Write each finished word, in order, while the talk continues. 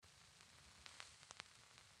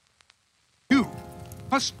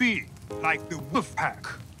Must be like the wolf pack,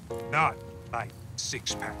 not like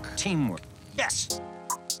six-pack. Teamwork. Yes.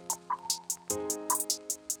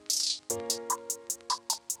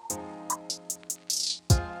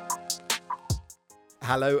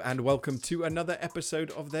 Hello and welcome to another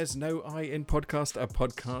episode of There's No I in Podcast, a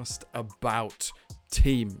podcast about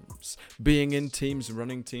teams. Being in teams,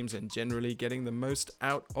 running teams, and generally getting the most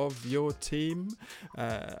out of your team.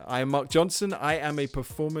 I am Mark Johnson. I am a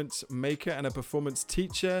performance maker and a performance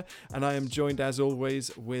teacher, and I am joined as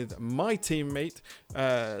always with my teammate,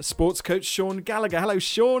 sports coach Sean Gallagher. Hello,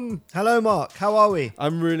 Sean. Hello, Mark. How are we?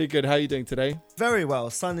 I'm really good. How are you doing today? Very well.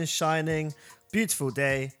 Sun is shining. Beautiful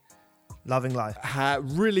day. Loving life.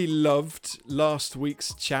 Really loved last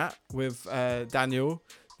week's chat with Daniel.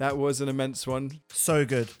 That was an immense one. So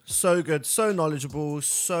good. So good. So knowledgeable.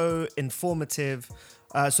 So informative.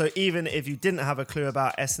 So even if you didn't have a clue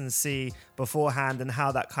about S&C beforehand and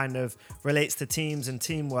how that kind of relates to teams and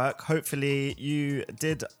teamwork, hopefully you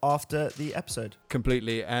did after the episode.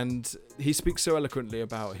 Completely. And he speaks so eloquently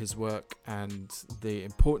about his work and the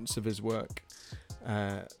importance of his work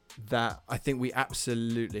that I think we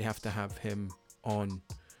absolutely have to have him on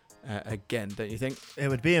again, don't you think? It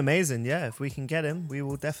would be amazing, yeah. If we can get him, we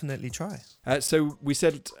will definitely try. So we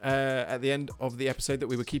said at the end of the episode that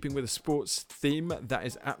we were keeping with a sports theme. That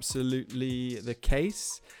is absolutely the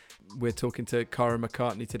case. We're talking to Cara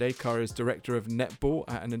McCartney today. Cara is director of netball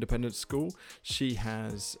at an independent school. She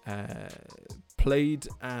has played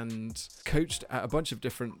and coached at a bunch of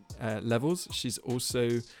different levels. She's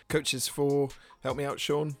also coaches for, help me out,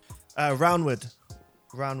 Sean?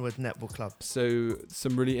 Roundwood Netball Club. So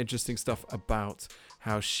some really interesting stuff about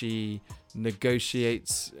how she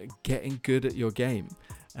negotiates getting good at your game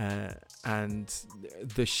and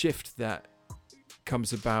the shift that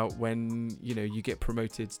comes about when you get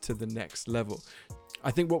promoted to the next level.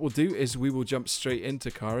 I think what we'll do is we will jump straight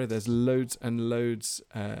into Cara. There's loads and loads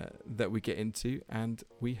that we get into, and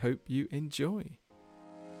we hope you enjoy.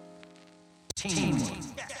 Teamwork.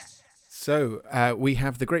 So we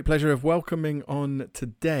have the great pleasure of welcoming on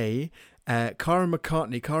today Cara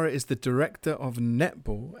McCartney. Cara is the director of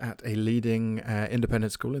netball at a leading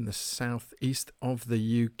independent school in the southeast of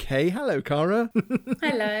the UK. Hello, Cara.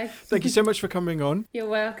 Hello. Thank you so much for coming on. You're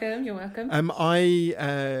welcome. You're welcome.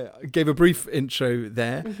 I gave a brief intro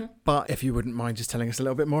there, but if you wouldn't mind just telling us a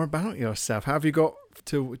little bit more about yourself. How have you got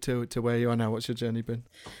to where you are now? What's your journey been?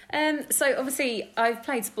 So obviously I've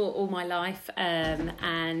played sport all my life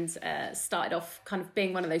and started off kind of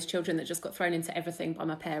being one of those children that just got thrown into everything by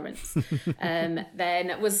my parents. Then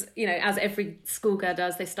it was, as every schoolgirl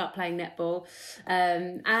does, they start playing netball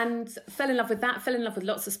and fell in love with that, fell in love with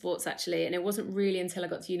lots of sports actually. And it wasn't really until I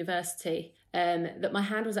got to university that my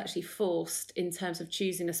hand was actually forced in terms of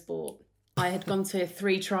choosing a sport. I had gone to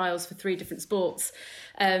 3 trials for 3 different sports,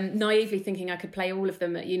 naively thinking I could play all of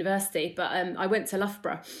them at university. But I went to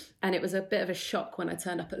Loughborough and it was a bit of a shock when I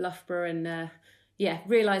turned up at Loughborough and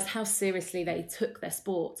realised how seriously they took their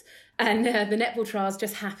sport. And the netball trials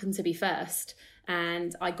just happened to be first.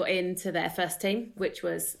 And I got into their first team, which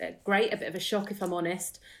was great, a bit of a shock if I'm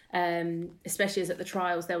honest, especially as at the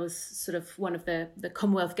trials there was sort of one of the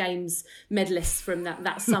Commonwealth Games medalists from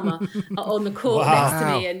that summer on the court next to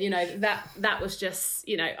me. And, that was just,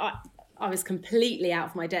 I was completely out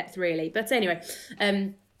of my depth really. But anyway,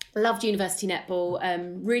 loved university netball,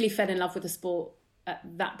 really fell in love with the sport at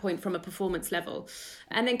that point from a performance level,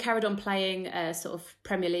 and then carried on playing sort of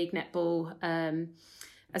Premier League netball.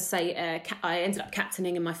 As I say, I ended up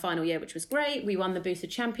captaining in my final year, which was great. We won the Booster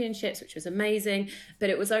Championships, which was amazing. But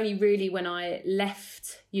it was only really when I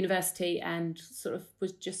left university and sort of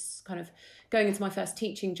was just kind of going into my first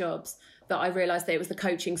teaching jobs that I realised that it was the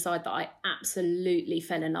coaching side that I absolutely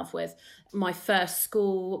fell in love with. My first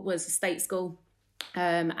school was a state school.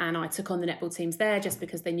 And I took on the netball teams there just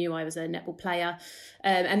because they knew I was a netball player.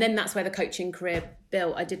 And then that's where the coaching career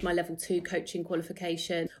built. I did my level 2 coaching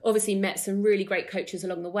qualification, obviously met some really great coaches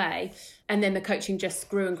along the way. And then the coaching just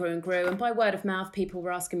grew and grew and grew. And by word of mouth, people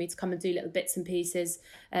were asking me to come and do little bits and pieces.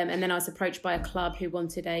 And then I was approached by a club who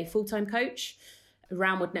wanted a full-time coach.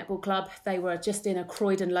 Roundwood Netball Club. They were just in a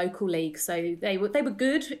Croydon local league, so they were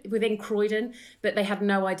good within Croydon, but they had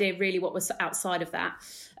no idea really what was outside of that.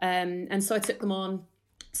 And so I took them on,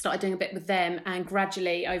 started doing a bit with them, and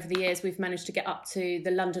gradually over the years we've managed to get up to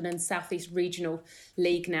the London and South East Regional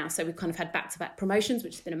League now. So we've kind of had back-to-back promotions,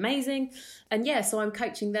 which has been amazing. And so I'm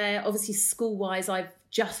coaching there. Obviously school-wise, I've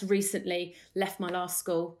just recently left my last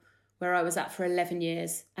school where I was at for 11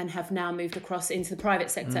 years and have now moved across into the private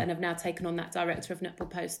sector and have now taken on that director of netball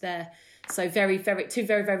post there. So two very,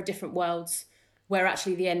 very different worlds, where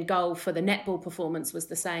actually the end goal for the netball performance was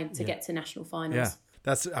the same, to get to national finals. Yeah.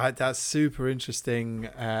 That's super interesting.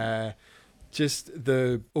 Just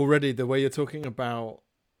the way you're talking about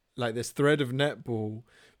like this thread of netball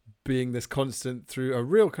being this constant through a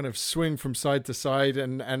real kind of swing from side to side,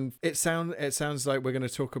 and it sounds like we're going to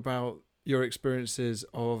talk about your experiences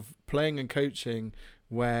of playing and coaching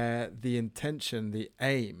where the intention, the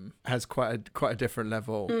aim has quite a different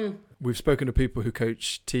level. We've spoken to people who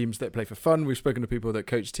coach teams that play for fun. We've spoken to people that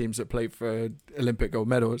coach teams that play for Olympic gold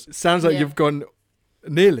medals. It sounds like you've gone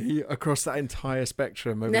nearly across that entire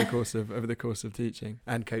spectrum over the course of teaching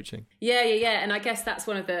and coaching. Yeah. And I guess that's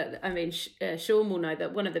one of the, Sean will know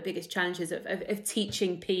that one of the biggest challenges of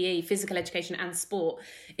teaching PE, physical education and sport,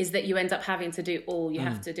 is that you end up having to do all. You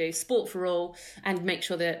have to do sport for all and make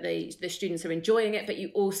sure that the students are enjoying it, but you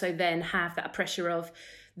also then have that pressure of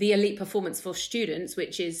the elite performance for students,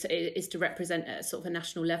 which is to represent at sort of a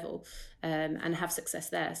national level and have success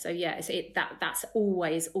there. So that's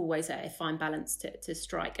always a fine balance to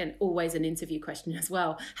strike, and always an interview question as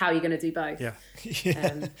well. How are you going to do both?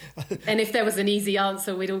 And if there was an easy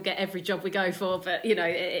answer, we'd all get every job we go for. But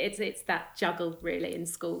it's that juggle really in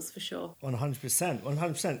schools for sure.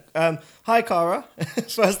 100%. Hi, Cara.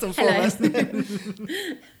 First and foremost,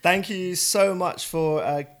 thank you so much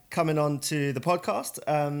for coming on to the podcast.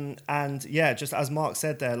 And just as Mark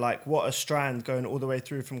said there, like what a strand going all the way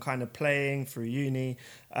through from kind of playing through uni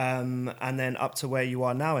and then up to where you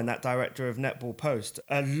are now in that director of netball post.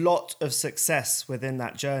 A lot of success within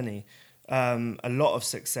that journey. A lot of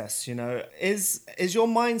success, Is your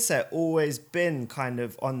mindset always been kind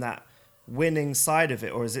of on that winning side of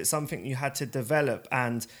it, or is it something you had to develop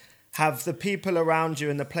and have the people around you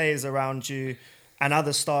and the players around you and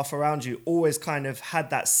other staff around you always kind of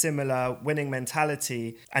had that similar winning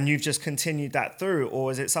mentality and you've just continued that through?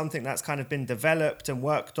 Or is it something that's kind of been developed and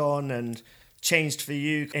worked on and changed for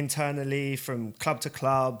you internally from club to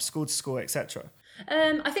club, school to school, etc.?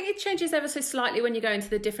 I think it changes ever so slightly when you go into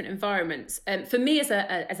the different environments. For me as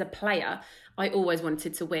a player, I always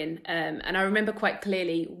wanted to win. And I remember quite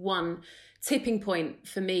clearly one tipping point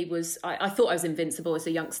for me was I thought I was invincible as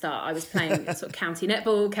a youngster. I was playing sort of county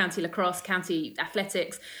netball, county lacrosse, county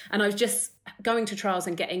athletics, and I was just going to trials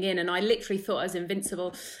and getting in, and I literally thought I was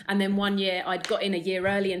invincible. And then one year I'd got in a year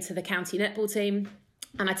early into the county netball team,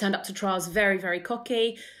 and I turned up to trials very, very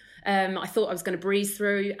cocky. I thought I was going to breeze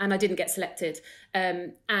through, and I didn't get selected.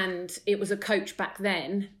 And it was a coach back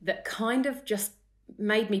then that kind of just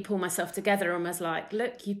made me pull myself together and was like,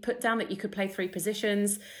 look, you put down that you could play 3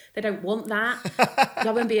 positions. They don't want that.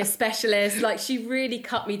 Go and be a specialist. Like, she really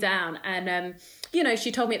cut me down. And,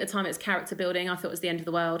 she told me at the time it was character building. I thought it was the end of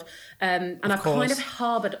the world. And I've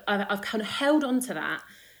kind of held on to that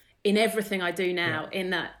in everything I do now,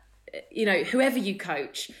 in that, whoever you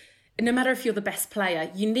coach, no matter if you're the best player,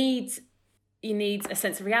 you need a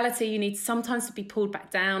sense of reality. You need sometimes to be pulled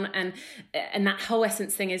back down, and that whole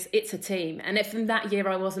essence thing is it's a team. And if in that year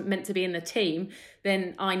I wasn't meant to be in the team,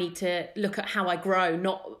 then I need to look at how I grow,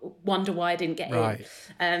 not wonder why I didn't get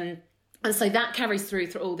in. And so that carries through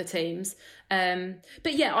all the teams. But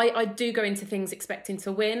I do go into things expecting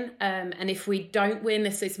to win. And if we don't win,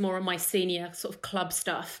 this is more of my senior sort of club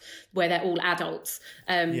stuff where they're all adults.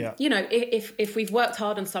 If we've worked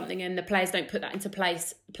hard on something and the players don't put that into play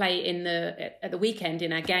at the weekend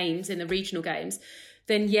in our games, in the regional games,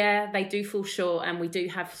 then they do fall short, and we do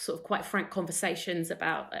have sort of quite frank conversations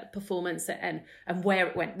about performance and where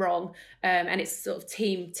it went wrong. And it's sort of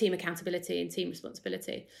team accountability and team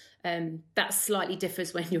responsibility. That slightly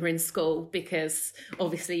differs when you're in school, because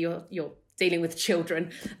obviously you're dealing with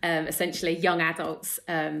children, essentially young adults,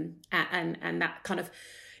 and that kind of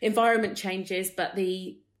environment changes, but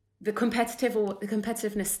the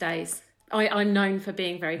competitiveness stays. I'm known for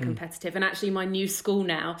being very competitive, and actually my new school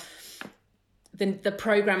now, the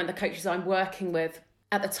program and the coaches I'm working with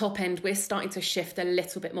at the top end, we're starting to shift a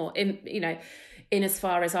little bit more in as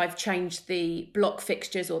far as I've changed the block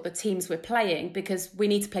fixtures or the teams we're playing, because we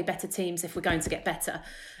need to play better teams if we're going to get better.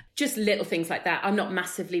 Just little things like that. I'm not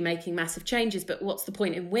massively making massive changes, but what's the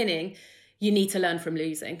point in winning? You need to learn from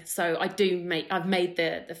losing. So I've made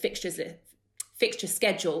the fixture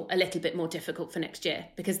schedule a little bit more difficult for next year,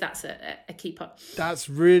 because that's a key part. That's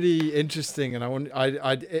really interesting, and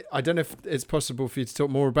I don't know if it's possible for you to talk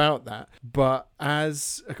more about that, but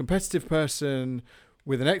as a competitive person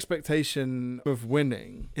with an expectation of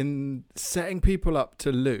winning, in setting people up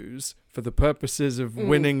to lose for the purposes of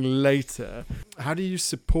winning later, how do you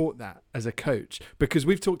support that as a coach? Because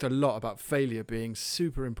we've talked a lot about failure being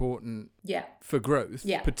super important for growth,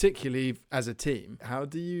 particularly as a team. How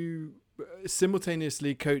do you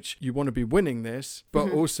simultaneously coach, you want to be winning this,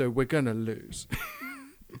 but also we're going to lose?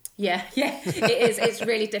 It is. It's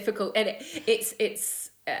really difficult, and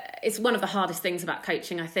it's one of the hardest things about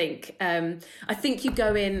coaching. I think you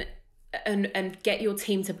go in and get your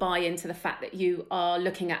team to buy into the fact that you are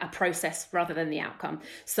looking at a process rather than the outcome.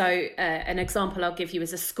 So an example I'll give you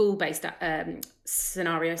is a school-based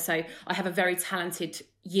scenario. So I have a very talented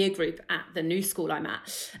year group at the new school I'm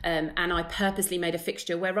at, and I purposely made a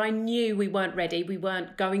fixture where I knew we weren't ready, we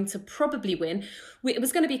weren't going to probably win. It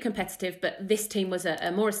was going to be competitive, but this team was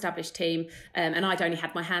a more established team, and I'd only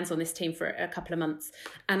had my hands on this team for a couple of months,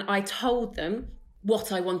 and I told them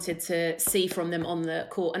what I wanted to see from them on the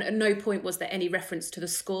court. And at no point was there any reference to the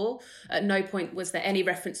score. At no point was there any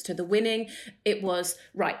reference to the winning. It was,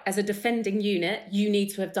 right, as a defending unit, you need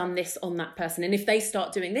to have done this on that person. And if they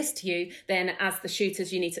start doing this to you, then as the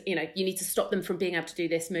shooters, you need to stop them from being able to do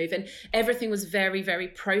this move. And everything was very, very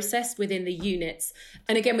processed within the units.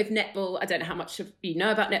 And again, with netball, I don't know how much you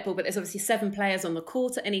know about netball, but there's obviously 7 players on the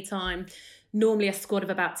court at any time. Normally a squad of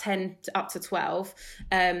about 10 to up to 12.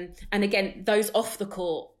 And again, those off the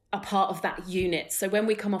court are part of that unit. So when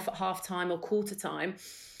we come off at half time or quarter time,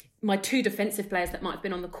 my 2 defensive players that might have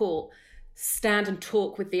been on the court stand and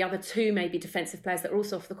talk with the other 2 maybe defensive players that are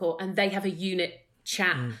also off the court, and they have a unit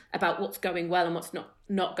chat about what's going well and what's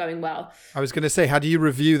not going well. I was going to say, how do you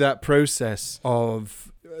review that process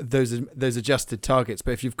of those adjusted targets?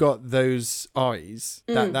 But if you've got those eyes,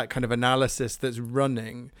 that kind of analysis that's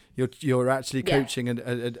running, you're actually coaching an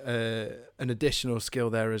additional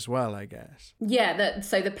skill there as well, I guess. Yeah,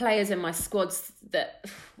 so the players in my squads that,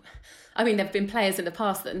 I mean, there have been players in the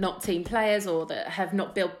past that are not team players or that have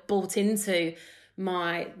not bought into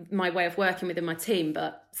my way of working within my team,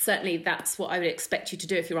 but certainly that's what I would expect you to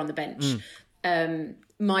do if you're on the bench.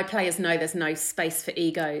 My players know there's no space for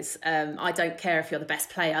egos. I don't care if you're the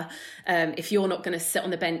best player. If you're not going to sit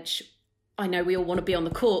on the bench, I know we all want to be on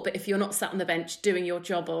the court, but if you're not sat on the bench doing your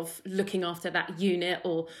job of looking after that unit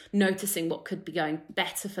or noticing what could be going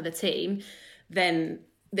better for the team, then,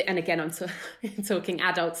 and again, I'm talking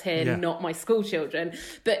adults here, not my school children,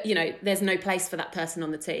 but, there's no place for that person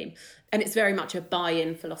on the team. And it's very much a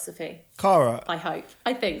buy-in philosophy. Cara,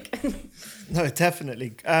 I think. No,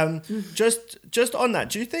 definitely. Just on that,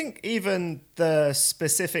 do you think even the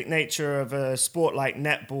specific nature of a sport like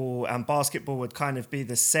netball and basketball would kind of be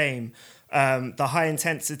the same? The high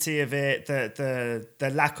intensity of it,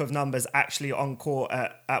 the lack of numbers actually on court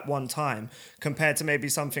at one time, compared to maybe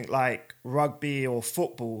something like rugby or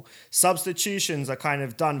football. Substitutions are kind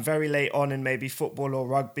of done very late on in maybe football or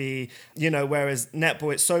rugby, whereas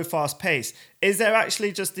netball, it's so fast paced. Is there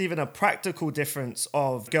actually just even a practical difference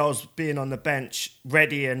of girls being on the bench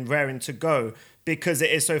ready and raring to go because it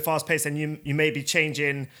is so fast paced and you may be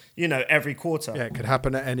changing, every quarter? Yeah, it could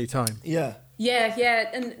happen at any time. Yeah. Yeah,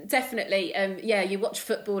 and definitely. You watch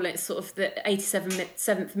football and it's sort of the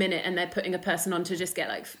 87th minute and they're putting a person on to just get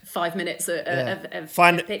like 5 minutes of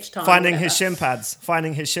pitch time. Finding his shin pads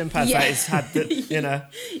that he's had,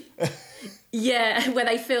 Yeah, where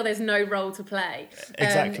they feel there's no role to play.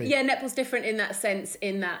 Exactly. Netball's different in that sense,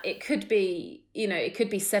 in that it could be,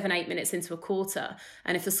 7-8 minutes into a quarter.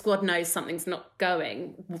 And if the squad knows something's not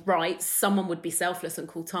going right, someone would be selfless and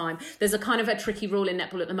call time. There's a kind of a tricky rule in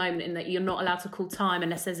netball at the moment in that you're not allowed to call time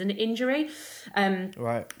unless there's an injury.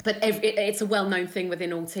 Right. But it's a well-known thing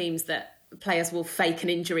within all teams that players will fake an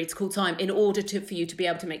injury to call time in order for you to be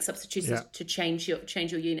able to make substitutions to change your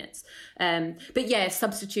units. But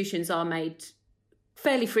substitutions are made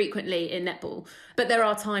fairly frequently in netball. But there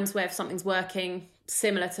are times where if something's working,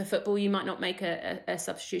 similar to football, you might not make a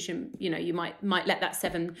substitution. You might let that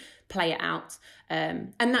 7 player out.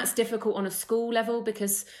 And that's difficult on a school level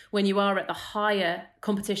because when you are at the higher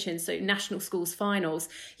competitions, so national schools finals,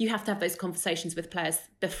 you have to have those conversations with players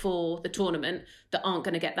before the tournament that aren't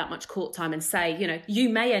going to get that much court time and say, you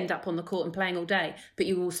may end up on the court and playing all day, but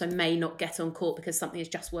you also may not get on court because something is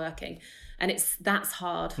just working. And that's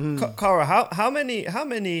hard. Cara, how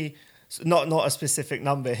many not a specific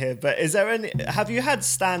number here, but have you had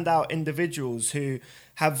standout individuals who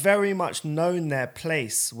have very much known their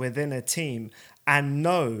place within a team and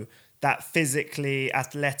know that physically,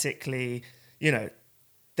 athletically,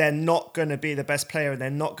 they're not going to be the best player and they're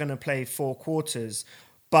not going to play 4 quarters,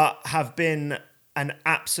 but have been an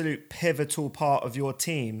absolute pivotal part of your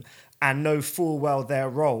team and know full well their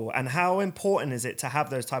role? And how important is it to have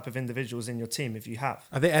those type of individuals in your team if you have?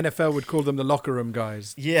 I think NFL would call them the locker room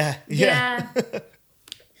guys. Yeah. Yeah,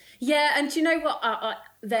 and do you know what?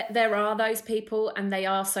 There are those people and they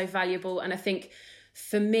are so valuable. And I think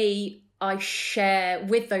for me, I share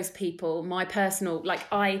with those people my personal,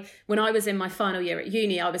 when I was in my final year at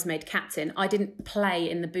uni, I was made captain. I didn't play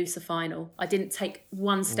in the Busa final. I didn't take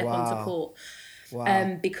one step onto court.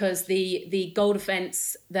 because the goal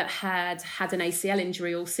defence that had an ACL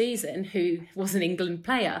injury all season, who was an England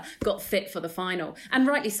player, got fit for the final. And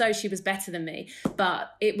rightly so, she was better than me.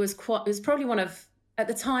 But it was probably one of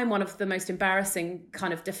the most embarrassing,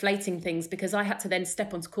 kind of deflating things, because I had to then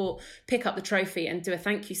step onto court, pick up the trophy and do a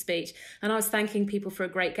thank you speech. And I was thanking people for a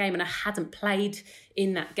great game, and I hadn't played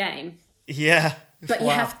in that game. Yeah. But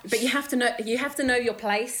you have to know your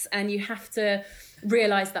place, and you have to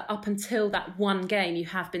realise that up until that one game, you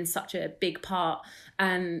have been such a big part.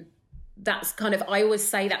 And that's kind of, I always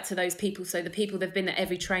say that to those people. So the people that have been at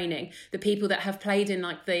every training, the people that have played in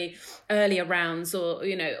like the earlier rounds, or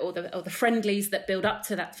the friendlies that build up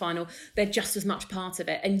to that final, they're just as much part of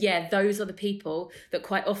it. And yeah, those are the people that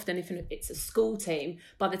quite often, if it's a school team,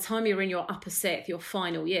 by the time you're in your upper sixth, your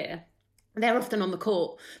final year, they're often on the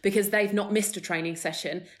court because they've not missed a training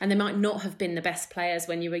session, and they might not have been the best players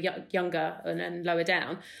when you were younger and lower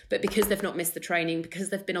down, but because they've not missed the training, because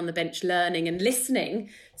they've been on the bench learning and listening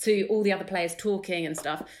to all the other players talking and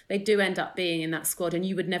stuff, they do end up being in that squad, and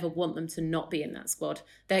you would never want them to not be in that squad.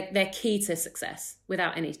 They're key to success,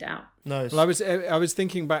 without any doubt. Nice. Well, I was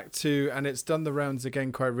thinking back to, and it's done the rounds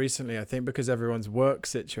again quite recently, I think, because everyone's work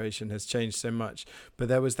situation has changed so much. But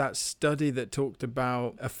there was that study that talked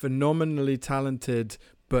about a phenomenally talented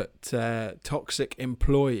but toxic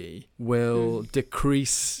employee will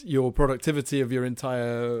decrease your productivity of your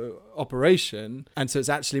entire operation. And so it's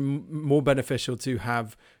actually more beneficial to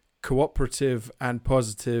have cooperative and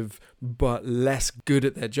positive but less good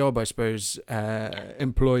at their job, I suppose,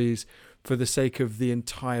 employees, for the sake of the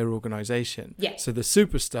entire organization. Yeah. So the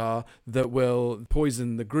superstar that will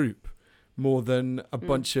poison the group more than a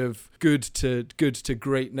bunch of good to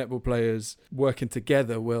great netball players working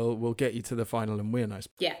together will get you to the final and win, I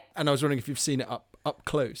suppose. Yeah. And I was wondering if you've seen it up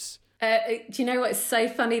close. Do you know what? It's so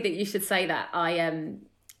funny that you should say that.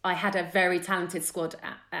 I had a very talented squad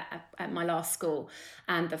at my last school,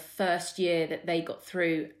 and the first year that they got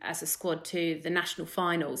through as a squad to the national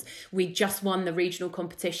finals, we just won the regional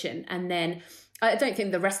competition. And then I don't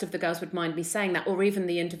think the rest of the girls would mind me saying that, or even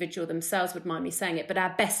the individual themselves would mind me saying it, but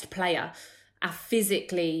our best player, our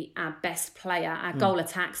best player, our goal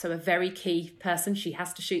attack, so a very key person, she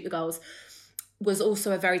has to shoot the goals, was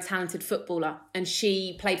also a very talented footballer, and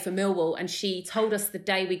she played for Millwall, and she told us the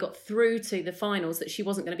day we got through to the finals that she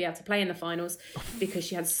wasn't going to be able to play in the finals because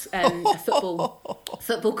she had a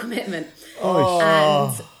football commitment.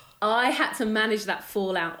 And I had to manage that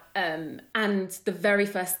fallout, and the very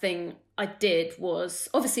first thing I did was,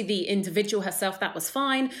 obviously the individual herself, that was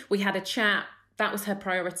fine, we had a chat, that was her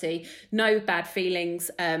priority, no bad feelings.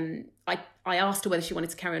 I asked her whether she wanted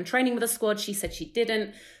to carry on training with the squad. She said she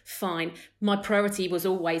didn't. Fine. My priority was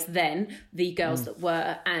always then the girls that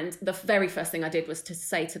were. And the very first thing I did was to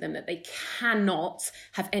say to them that they cannot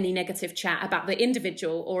have any negative chat about the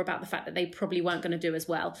individual or about the fact that they probably weren't going to do as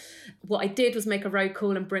well. What I did was make a road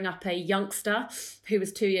call and bring up a youngster who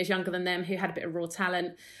was 2 years younger than them, who had a bit of raw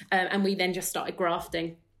talent. And we then just started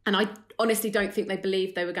grafting. And I honestly don't think they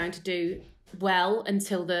believed they were going to do well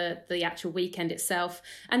until the actual weekend itself,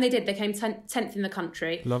 and they did. They came 10th in the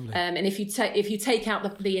country. Lovely. And if you take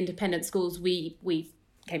out the independent schools, we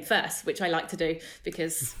came first, which I like to do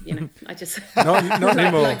because I just not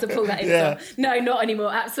anymore. like to pull that in. No, not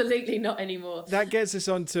anymore. Absolutely not anymore. That gets us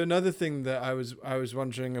on to another thing that I was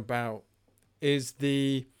wondering about is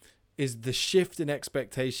the shift in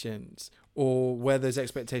expectations, or where those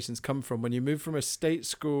expectations come from when you move from a state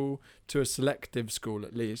school to a selective school,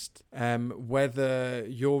 at least, whether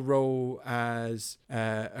your role as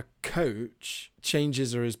a coach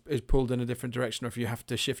changes or is pulled in a different direction, or if you have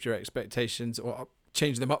to shift your expectations or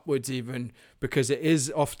change them upwards even, because it is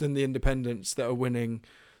often the independents that are winning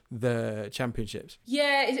the championships.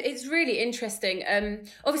 Yeah, it's really interesting.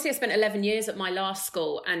 Obviously I spent 11 years at my last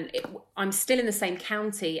school, and I'm still in the same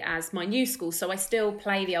county as my new school, so I still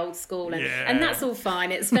play the old school, and that's all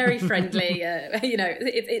fine. It's very friendly.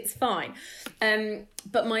 It's fine.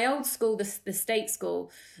 But my old school, the state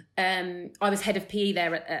school, I was head of PE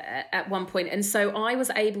there at one point, and so I was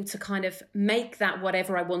able to kind of make that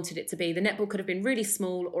whatever I wanted it to be. The netball could have been really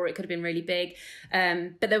small or it could have been really big,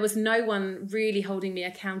 but there was no one really holding me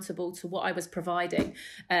accountable to what I was providing.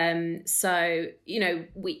 So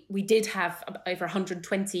we did have over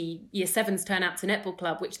 120 year sevens turn out to netball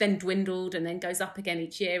club, which then dwindled and then goes up again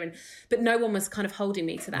each year, but no one was kind of holding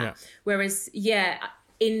me to that. Yeah. Whereas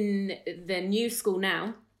in the new school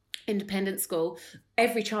now, independent school,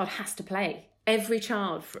 every child has to play. Every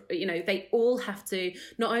child, they all have to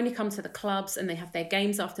not only come to the clubs and they have their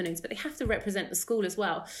games afternoons, but they have to represent the school as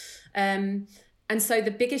well. And And so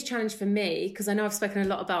the biggest challenge for me, because I know I've spoken a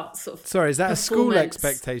lot about sort of Sorry, is that a school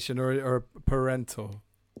expectation or a parental?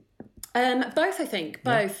 Both, I think.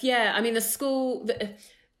 Both, yeah. I mean, the school...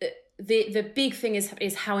 The big thing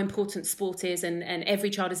is how important sport is, and every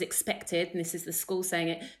child is expected, and this is the school saying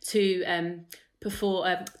it, to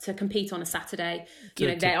to compete on a Saturday. There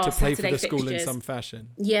are play Saturday for the school fixtures. in some fashion.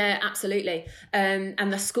 Yeah, absolutely.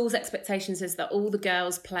 And the school's expectations is that all the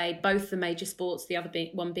girls play both the major sports, the other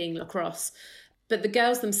one being lacrosse. But the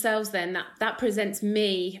girls themselves then, that presents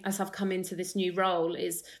me as I've come into this new role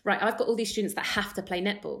is, right, I've got all these students that have to play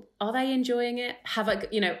netball. Are they enjoying it?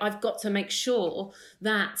 I've got to make sure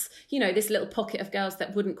that, this little pocket of girls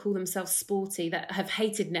that wouldn't call themselves sporty, that have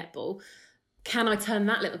hated netball, can I turn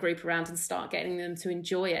that little group around and start getting them to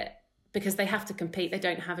enjoy it? Because they have to compete, they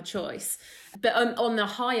don't have a choice. But on the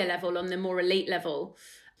higher level, on the more elite level,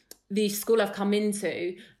 the school I've come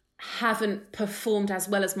into haven't performed as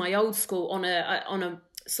well as my old school on a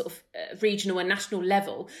sort of regional and national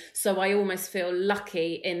level. So I almost feel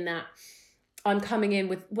lucky in that I'm coming in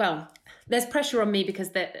with, there's pressure on me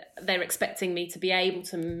because they're expecting me to be able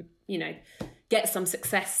to, get some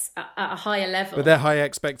success at a higher level. But they're high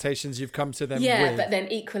expectations you've come to them with. But then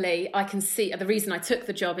equally, I can see, the reason I took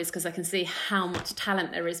the job is because I can see how much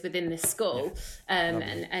talent there is within this school,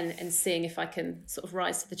 and seeing if I can sort of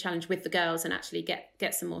rise to the challenge with the girls and actually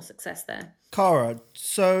get some more success there. Cara,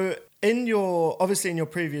 so in your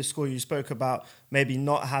previous school, you spoke about maybe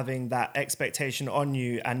not having that expectation on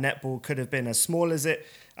you, and netball could have been as small as it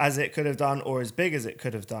could have done or as big as it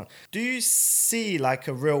could have done. Do you see like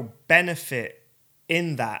a real benefit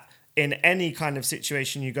in that in any kind of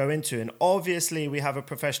situation you go into? And obviously we have a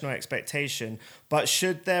professional expectation, but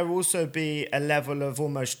should there also be a level of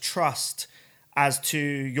almost trust as to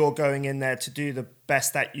you're going in there to do the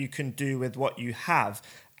best that you can do with what you have?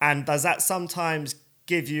 And does that sometimes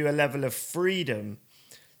give you a level of freedom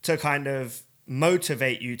to kind of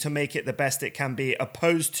motivate you to make it the best it can be,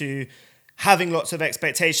 opposed to having lots of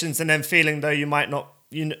expectations and then feeling though you might not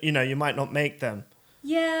make them?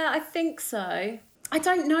 Yeah, I think so. I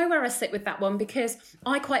don't know where I sit with that one, because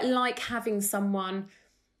I quite like having someone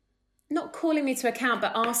not calling me to account,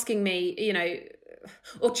 but asking me,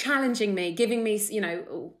 or challenging me, giving me,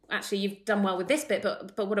 actually you've done well with this bit,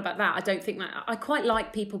 but what about that? I don't think that. I quite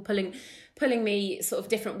like people pulling me sort of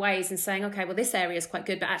different ways and saying, okay, well, this area is quite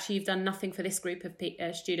good, but actually you've done nothing for this group of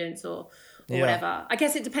students or whatever. I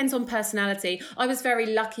guess it depends on personality. I was very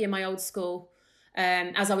lucky in my old school,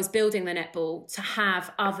 as I was building the netball, to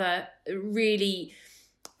have other really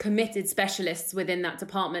committed specialists within that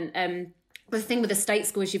department. But the thing with the state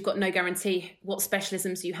school is you've got no guarantee what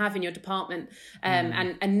specialisms you have in your department.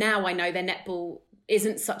 And now I know their netball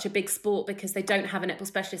isn't such a big sport because they don't have a netball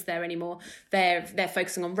specialist there anymore. They're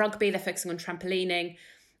focusing on rugby, they're focusing on trampolining.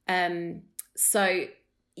 So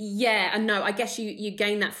yeah, and no, I guess you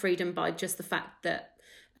gain that freedom by just the fact that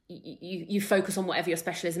you focus on whatever your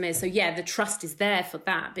specialism is. So yeah, the trust is there for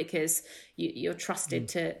that, because you're trusted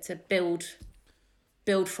to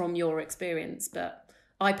build from your experience. But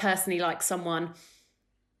I personally like someone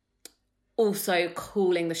also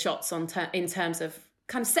calling the shots in terms of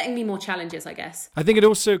kind of setting me more challenges, I guess. I think it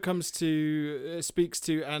also speaks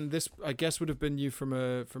to, and this I guess would have been you from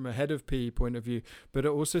a head of PE point of view, but it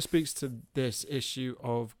also speaks to this issue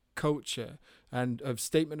of culture and of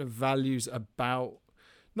statement of values about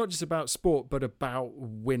not just about sport, but about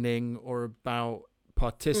winning or about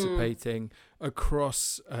participating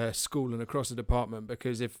across a school and across a department.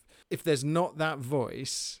 Because if there's not that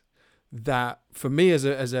voice, that for me as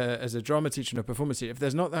a drama teacher and a performance teacher, if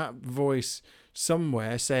there's not that voice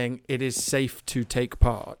somewhere saying it is safe to take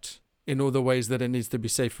part in all the ways that it needs to be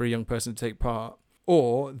safe for a young person to take part,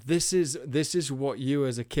 or this is what you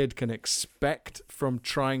as a kid can expect from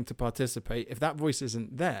trying to participate, if that voice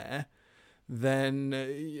isn't there, then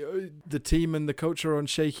the team and the culture are on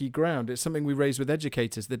shaky ground. It's something we raise with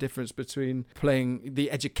educators, the difference between playing,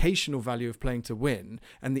 the educational value of playing to win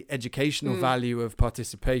and the educational value of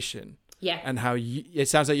participation. Yeah. And how it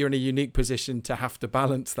sounds like you're in a unique position to have to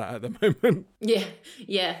balance that at the moment.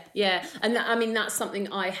 Yeah. And I mean, that's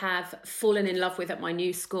something I have fallen in love with at my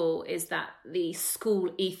new school, is that the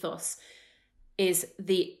school ethos is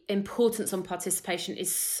the importance on participation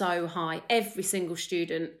is so high. Every single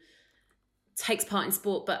student takes part in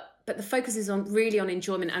sport, but but the focus is really on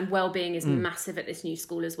enjoyment, and well-being is massive at this new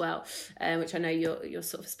school as well, which I know you're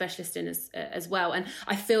sort of a specialist in as well. And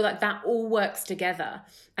I feel like that all works together.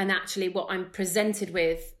 And actually what I'm presented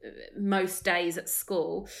with most days at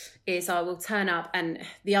school is I will turn up, and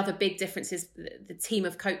the other big difference is the team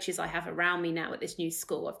of coaches I have around me now at this new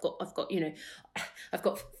school. I've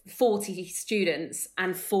got 40 students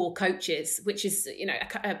and 4 coaches, which is,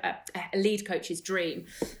 a lead coach's dream.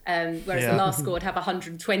 Whereas the last school would have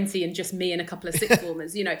 120 and just me and a couple of sixth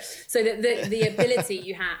formers, So the ability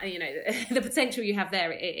you have, the potential you have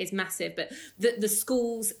there is massive. But the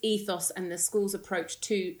school's ethos and the school's approach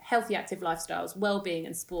to healthy, active lifestyles, well-being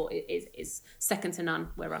and sport is second to none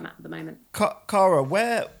where I'm at the moment. Cara,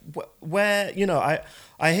 where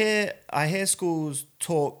I hear schools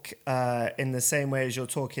talk in the same way as you're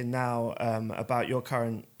talking now about your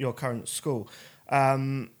current school,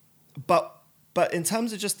 but in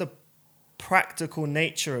terms of just the practical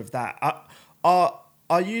nature of that,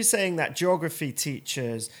 are you saying that geography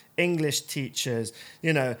teachers, English teachers,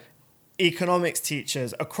 economics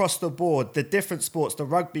teachers across the board, the different sports, the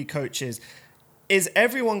rugby coaches, is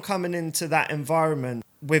everyone coming into that environment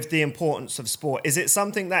with the importance of sport? Is it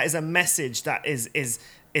something that is a message that is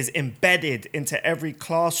embedded into every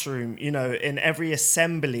classroom, in every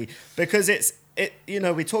assembly? Because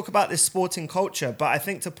we talk about this sporting culture, but I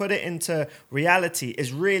think to put it into reality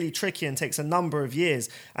is really tricky and takes a number of years.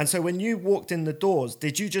 And so when you walked in the doors,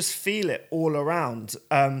 did you just feel it all around?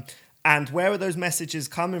 And where are those messages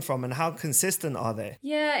coming from, and how consistent are they?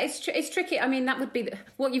 Yeah, it's tricky. I mean, that would be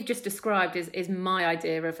what you've just described is my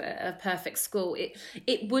idea of a perfect school.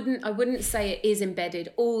 I wouldn't say it is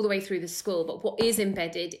embedded all the way through the school, but what is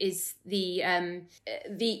embedded is this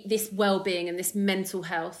well-being and this mental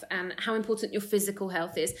health, and how important your physical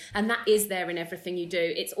health is, and that is there in everything you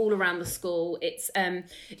do. It's all around the school. It's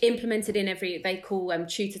implemented in they call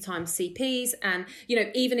tutor time CPs, and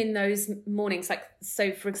even in those mornings,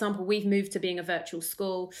 so for example, we've moved to being a virtual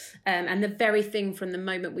school, and the very thing from the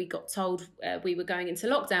moment we got told we were going into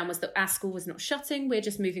lockdown was that our school was not shutting, we're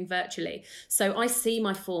just moving virtually. So I see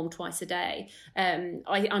my form twice a day.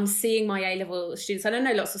 I'm seeing my A-level students, and I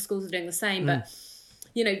know lots of schools are doing the same, but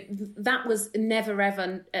that was never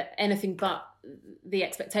ever anything but the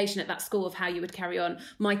expectation at that school of how you would carry on.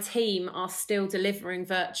 My team are still delivering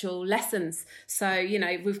virtual lessons. So,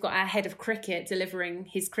 we've got our head of cricket delivering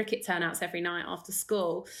his cricket turnouts every night after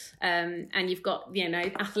school. And you've got,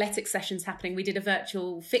 athletic sessions happening. We did a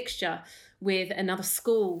virtual fixture with another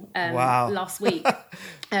school last week,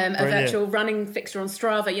 a virtual running fixture on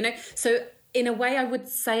Strava, So in a way, I would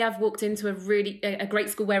say I've walked into a great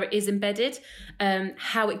school where it is embedded.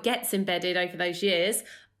 How it gets embedded over those years,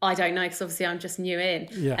 I don't know, because obviously I'm just new in.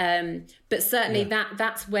 Yeah. But certainly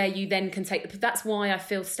that's where you then can that's why I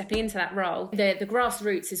feel stepping into that role. The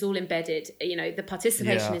grassroots is all embedded. The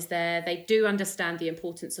participation is there. They do understand the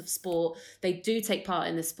importance of sport. They do take part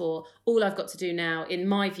in the sport. All I've got to do now, in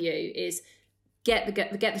my view, is get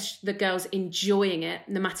the girls enjoying it,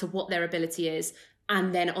 no matter what their ability is,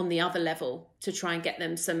 and then on the other level to try and get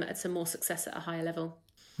them some more success at a higher level.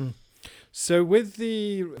 So with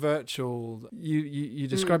the virtual, you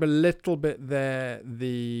describe a little bit there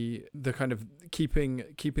the kind of keeping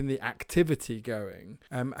the activity going.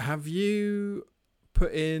 Have you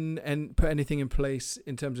put anything in place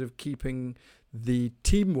in terms of keeping the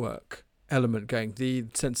teamwork element going, the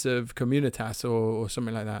sense of communitas or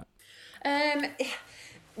something like that?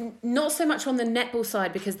 Not so much on the netball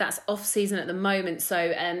side, because that's off season at the moment.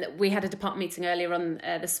 So we had a department meeting earlier on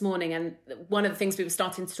this morning, and one of the things we were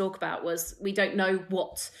starting to talk about was we don't know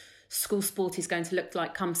what school sport is going to look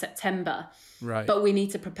like come September. Right. But we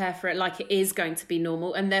need to prepare for it like it is going to be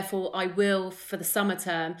normal. And therefore I will, for the summer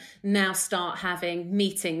term, now start having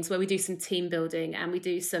meetings where we do some team building and we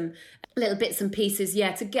do some little bits and pieces,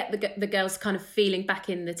 to get the girls kind of feeling back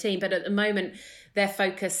in the team. But at the moment, their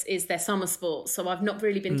focus is their summer sports. So I've not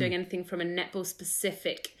really been doing anything from a netball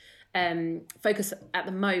specific focus at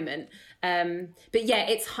the moment. But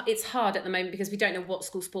it's hard at the moment because we don't know what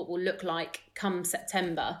school sport will look like come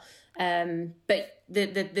September. But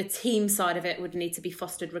the team side of it would need to be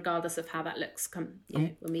fostered regardless of how that looks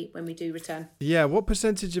when we do return. Yeah, what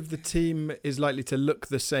percentage of the team is likely to look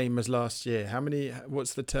the same as last year?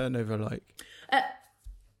 What's the turnover like?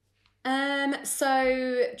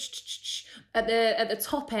 So at the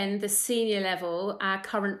top end, the senior level, our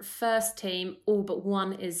current first team, all but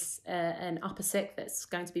one is an upper sixth that's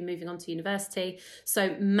going to be moving on to university.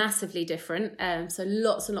 So massively different. So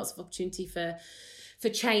lots and lots of opportunity for for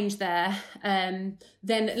change there.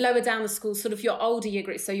 Then lower down the school, sort of your older year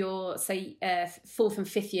groups, so your, say, 4th and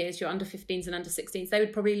 5th years, your under 15s and under 16s, they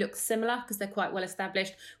would probably look similar because they're quite well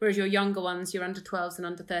established. Whereas your younger ones, your under 12s and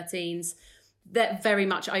under 13s, they're very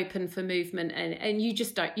much open for movement, and you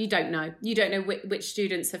just don't know which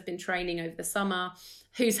students have been training over the summer,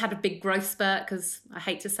 who's had a big growth spurt, because I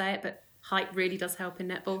hate to say it, but height really does help in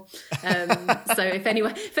netball. So if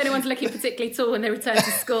anyone's looking particularly tall when they return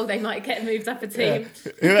to school, they might get moved up a team.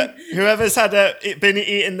 Yeah. Whoever's had been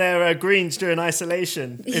eating their greens during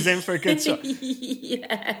isolation is in for a good shot.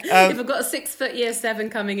 Yeah. If I've got a 6 foot year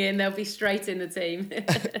 7 coming in, they'll be straight in the team.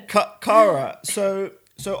 Cara, so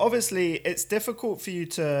obviously it's difficult for you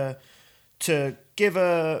to give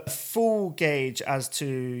a full gauge as to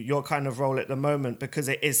your kind of role at the moment, because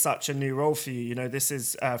it is such a new role for you. You know, this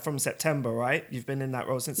is from September, right? You've been in that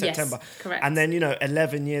role since September. Yes, correct. And then,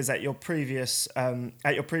 11 years at your previous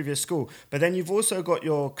school. But then you've also got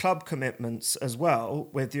your club commitments as well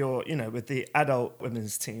with your, with the adult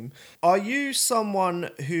women's team. Are you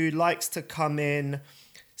someone who likes to come in,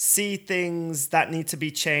 see things that need to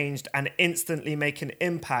be changed and instantly make an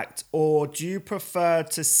impact? Or do you prefer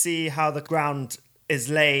to see how the ground is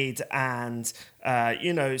laid and,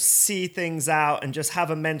 see things out and just have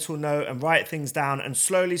a mental note and write things down and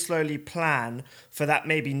slowly plan for that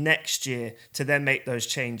maybe next year to then make those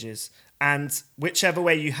changes? And whichever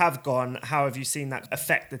way you have gone, how have you seen that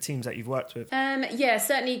affect the teams that you've worked with? Yeah,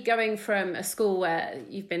 certainly going from a school where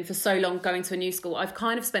you've been for so long, going to a new school, I've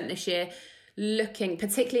kind of spent this year looking,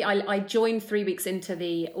 particularly I joined 3 weeks into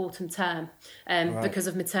the autumn term because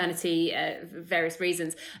of maternity, various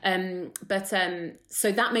reasons. So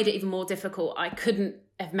that made it even more difficult. I couldn't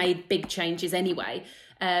have made big changes anyway.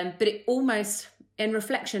 But it almost, in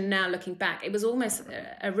reflection now looking back, it was almost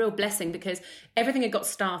a real blessing, because everything had got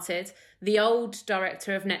started. The old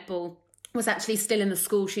director of netball was actually still in the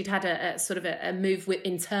school. She'd had a sort of a move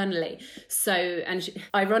internally. So, and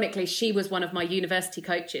ironically, she was one of my university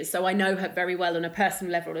coaches. So I know her very well on a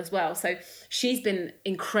personal level as well. So she's been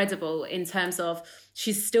incredible in terms of,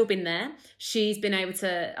 she's still been there. I've been able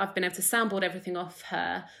to soundboard everything off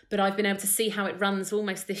her, but I've been able to see how it runs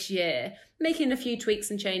almost this year, making a few tweaks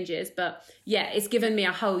and changes. But yeah, it's given me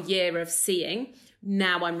a whole year of seeing.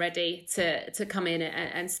 Now I'm ready to come in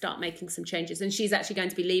and start making some changes. And she's actually going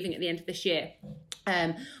to be leaving at the end of this year,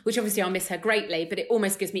 which obviously I'll miss her greatly, but it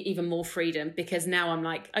almost gives me even more freedom, because now I'm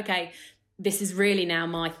like, okay, this is really now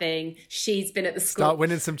my thing. She's been at the school. Start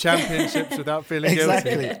winning some championships without feeling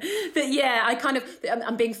guilty. But yeah,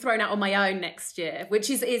 I'm being thrown out on my own next year,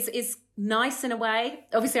 which is nice in a way.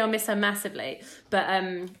 Obviously I'll miss her massively, but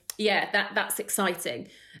that's exciting.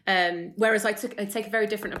 Whereas I take a very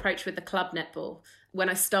different approach with the club netball. When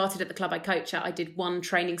I started at the club I coach at, I did one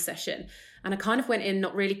training session, and I kind of went in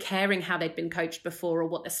not really caring how they'd been coached before or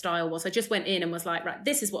what their style was. I just went in and was like, right,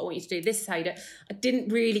 this is what I want you to do. This is how you do it. I didn't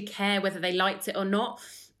really care whether they liked it or not,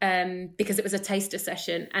 because it was a taster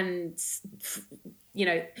session, and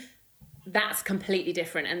that's completely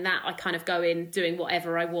different. And that I kind of go in doing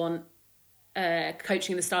whatever I want,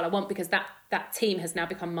 coaching the style I want, because that team has now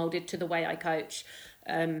become molded to the way I coach.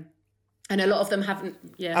 And a lot of them haven't.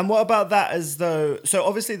 Yeah. And what about that? So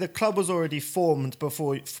obviously the club was already formed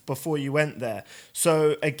before you went there.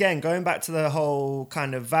 So again, going back to the whole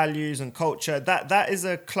kind of values and culture, that is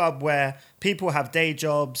a club where people have day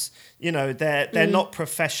jobs. They're not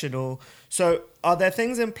professional. So are there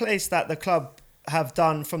things in place that the club have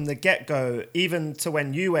done from the get-go, even to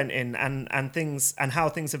when you went in, and things and how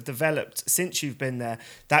things have developed since you've been there,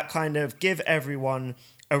 that kind of give everyone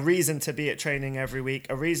a reason to be at training every week,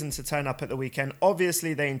 a reason to turn up at the weekend?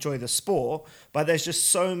 Obviously they enjoy the sport, but there's just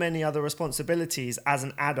so many other responsibilities as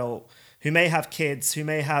an adult, who may have kids, who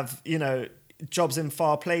may have, jobs in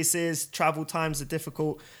far places, travel times are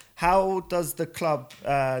difficult. How does the club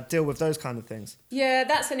deal with those kind of things? Yeah,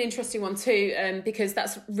 that's an interesting one too, because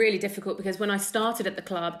that's really difficult, because when I started at the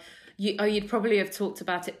club, you'd probably have talked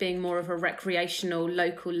about it being more of a recreational,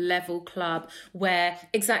 local level club, where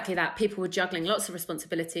exactly that, people were juggling lots of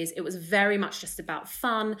responsibilities. It was very much just about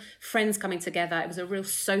fun, friends coming together. It was a real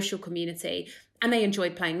social community, and they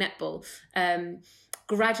enjoyed playing netball.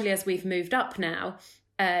 Gradually, as we've moved up now,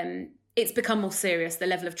 it's become more serious. The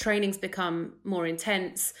level of training's become more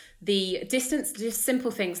intense. The distance, just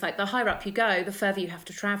simple things like the higher up you go, the further you have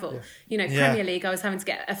to travel. Yeah. Premier League, I was having to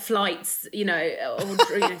get a flight,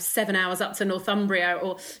 or 7 hours up to Northumbria,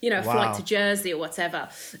 or a flight to Jersey or whatever.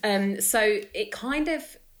 So it kind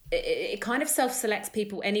of self-selects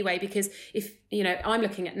people anyway, because if I'm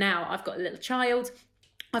looking at now, I've got a little child,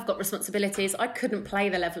 I've got responsibilities. I couldn't play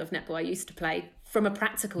the level of netball I used to play from a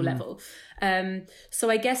practical level. So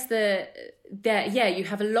I guess you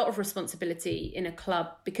have a lot of responsibility in a club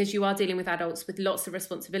because you are dealing with adults with lots of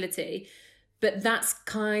responsibility. But that's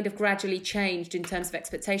kind of gradually changed in terms of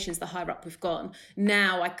expectations the higher up we've gone.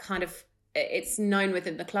 Now it's known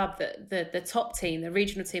within the club that the top team, the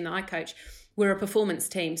regional team that I coach, we're a performance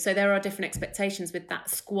team. So there are different expectations with that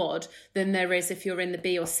squad than there is if you're in the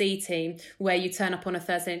B or C team where you turn up on a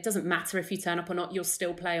Thursday. It doesn't matter if you turn up or not, you'll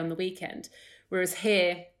still play on the weekend. Whereas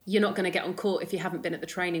here, you're not going to get on court if you haven't been at the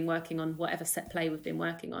training working on whatever set play we've been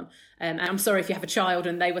working on. And I'm sorry if you have a child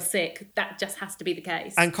and they were sick. That just has to be the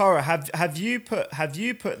case. And Cara, have you put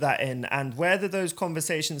that in? And where do those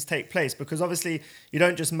conversations take place? Because obviously you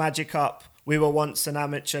don't just magic up. We were once an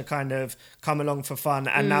amateur kind of come along for fun,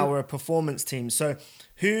 and now we're a performance team. So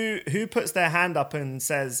who puts their hand up and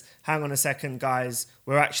says, hang on a second, guys,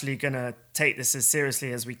 we're actually going to take this as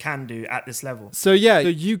seriously as we can do at this level? So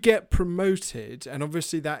you get promoted, and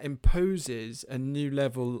obviously that imposes a new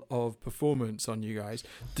level of performance on you guys.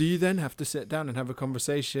 Do you then have to sit down and have a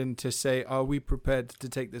conversation to say, are we prepared to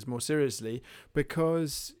take this more seriously?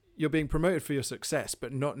 Because you're being promoted for your success,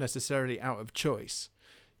 but not necessarily out of choice.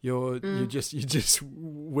 You just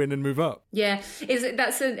win and move up. Yeah,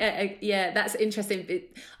 that's interesting.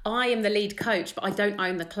 I am the lead coach, but I don't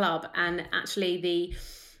own the club. And actually,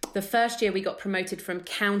 the first year we got promoted from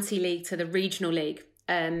county league to the regional league,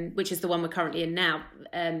 which is the one we're currently in now.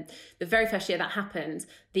 The very first year that happened,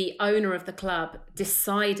 the owner of the club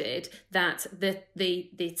decided that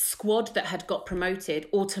the squad that had got promoted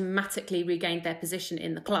automatically regained their position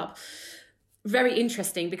in the club. Very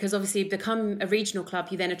interesting, because obviously you become a regional club,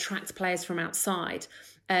 you then attract players from outside.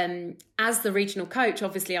 As the regional coach,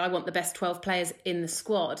 obviously I want the best 12 players in the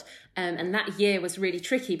squad. And that year was really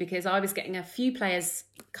tricky because I was getting a few players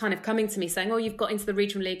kind of coming to me saying, oh, you've got into the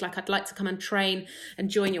regional league, like I'd like to come and train and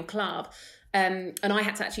join your club. And I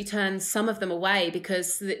had to actually turn some of them away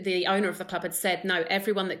because the owner of the club had said, no,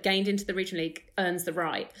 everyone that gained into the regional league earns the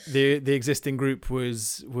right. The existing group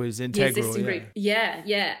was integral. The existing group, yeah.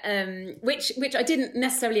 Which I didn't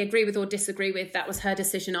necessarily agree with or disagree with. That was her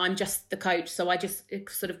decision. I'm just the coach, so I just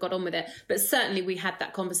sort of got on with it. But certainly we had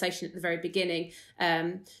that conversation at the very beginning.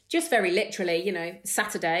 Just very literally,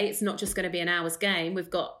 Saturday, it's not just going to be an hour's game. We've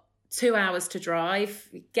got 2 hours to drive,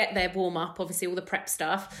 get their warm up, obviously all the prep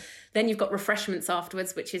stuff. Then you've got refreshments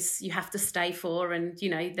afterwards, which is you have to stay for, and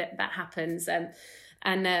that happens. And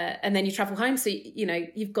then you travel home, so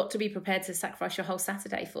you've got to be prepared to sacrifice your whole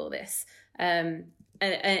Saturday for this. Those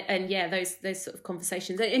sort of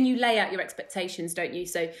conversations, and you lay out your expectations, don't you?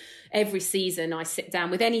 So every season, I sit down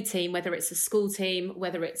with any team, whether it's a school team,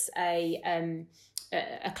 whether it's a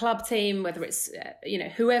club team, whether it's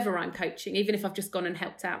whoever I'm coaching, even if I've just gone and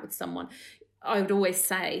helped out with someone. I would always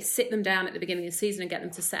say, sit them down at the beginning of the season and get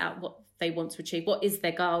them to set out what they want to achieve. What is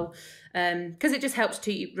their goal? Because it just helps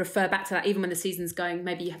to refer back to that. Even when the season's going,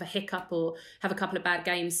 maybe you have a hiccup or have a couple of bad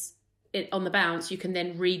games on the bounce, you can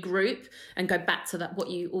then regroup and go back to that,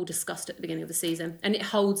 what you all discussed at the beginning of the season. And it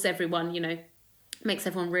holds everyone, makes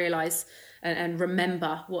everyone realise and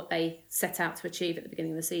remember what they set out to achieve at the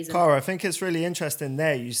beginning of the season. Cara, I think it's really interesting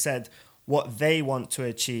there. You said what they want to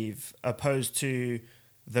achieve opposed to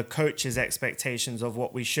the coach's expectations of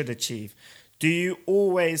what we should achieve. Do you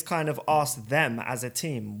always kind of ask them as a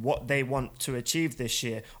team what they want to achieve this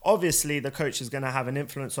year? Obviously, the coach is going to have an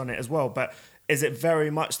influence on it as well, but is it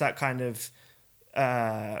very much that kind of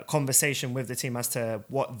conversation with the team as to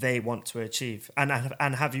what they want to achieve? And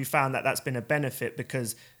have you found that that's been a benefit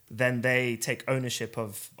because then they take ownership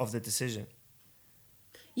of the decision?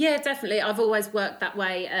 Yeah, definitely. I've always worked that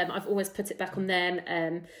way. I've always put it back on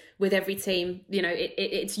them. With every team,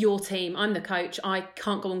 it's your team. I'm the coach. I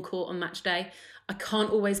can't go on court on match day. I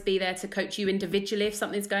can't always be there to coach you individually if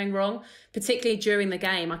something's going wrong, particularly during the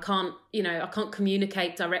game. I can't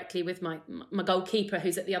communicate directly with my goalkeeper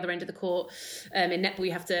who's at the other end of the court. In netball,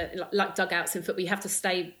 you have to, like dugouts in football, you have to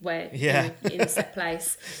stay where in a set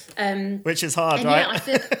place. Which is hard, right?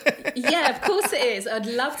 Yeah, of course it is. I'd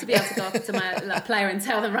love to be able to go up to my player and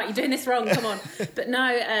tell them, right, you're doing this wrong, come on. But no,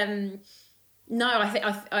 I think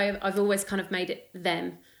I've always kind of made it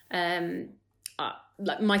them.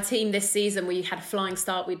 Like my team this season, we had a flying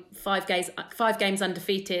start. We 5 games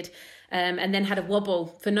undefeated, and then had a wobble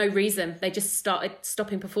for no reason. They just started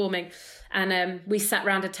stopping performing, and we sat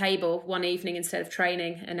round a table one evening instead of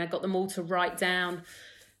training, and I got them all to write down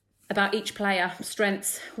about each player,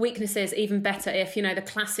 strengths, weaknesses, even better if, the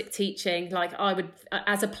classic teaching, like I would,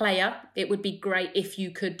 as a player, it would be great if you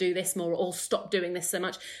could do this more or stop doing this so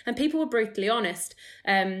much. And people were brutally honest.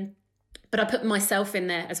 but I put myself in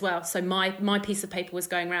there as well. So my piece of paper was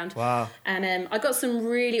going around. Wow. And I got some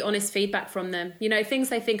really honest feedback from them. You know, things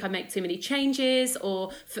they think I make too many changes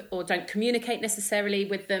or don't communicate necessarily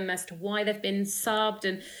with them as to why they've been subbed.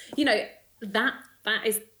 And, you know, that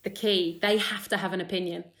is the key. They have to have an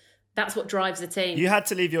opinion. That's what drives the team. You had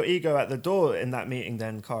to leave your ego at the door in that meeting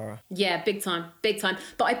then, Cara. Yeah, big time.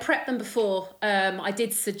 But I prepped them before. I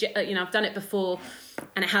did suggest, I've done it before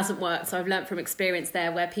and it hasn't worked. So I've learned from experience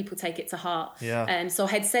there where people take it to heart. Yeah. So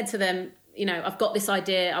I had said to them, you know, I've got this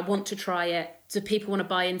idea. I want to try it. Do people want to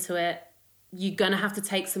buy into it? You're going to have to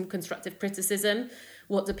take some constructive criticism.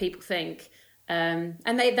 What do people think? And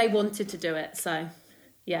they wanted to do it. So,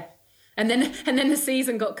 yeah. And then the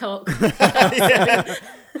season got cut.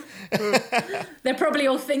 They're probably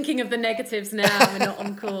all thinking of the negatives now. We're not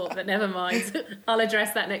on court, but never mind. I'll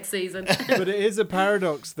address that next season. But it is a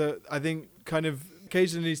paradox that I think kind of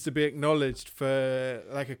occasionally needs to be acknowledged for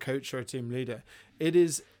like a coach or a team leader. It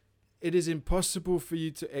is impossible for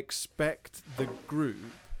you to expect the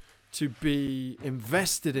group to be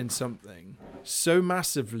invested in something so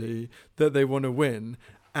massively that they want to win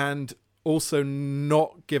and also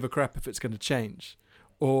not give a crap if it's going to change.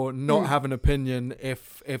 Or not have an opinion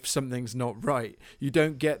if something's not right. You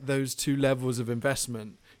don't get those two levels of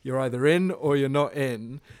investment. You're either in or you're not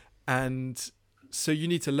in. And so you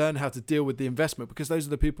need to learn how to deal with the investment because those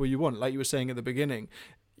are the people you want. Like you were saying at the beginning,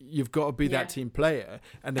 you've got to be that team player.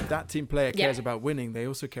 And if that team player cares about winning, they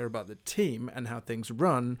also care about the team and how things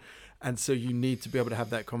run. And so you need to be able to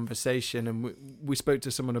have that conversation. And we spoke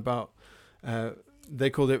to someone about...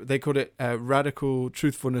 They called it radical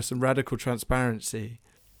truthfulness and radical transparency.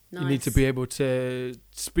 Nice. You need to be able to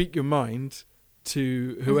speak your mind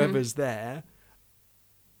to whoever's there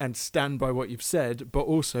and stand by what you've said, but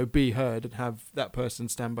also be heard and have that person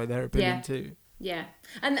stand by their opinion too. Yeah.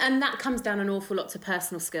 And that comes down an awful lot to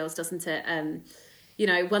personal skills, doesn't it? You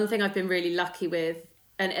know, one thing I've been really lucky with,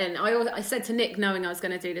 and I said to Nick, knowing I was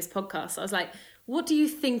going to do this podcast, I was like, what do you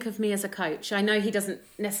think of me as a coach? I know he doesn't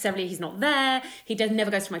necessarily, he's not there. He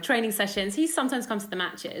never goes to my training sessions. He sometimes comes to the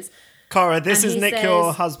matches. Cara, this is Nick,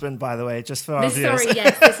 your husband, by the way, just for our viewers. Sorry,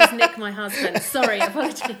 yes, this is Nick, my husband. Sorry,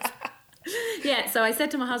 apologies. Yeah, so I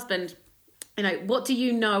said to my husband, you know, what do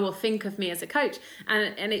you know or think of me as a coach?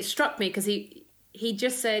 And it struck me because he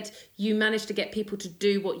just said, you managed to get people to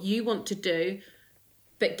do what you want to do,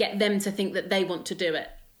 but get them to think that they want to do it.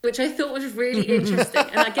 Which I thought was really interesting.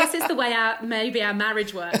 And I guess it's the way our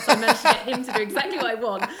marriage works. I managed to get him to do exactly what I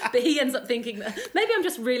want, but he ends up thinking that maybe I'm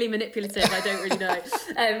just really manipulative. I don't really know.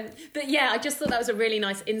 But yeah, I just thought that was a really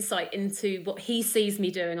nice insight into what he sees me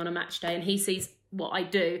doing on a match day, and he sees what I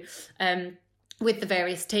do with the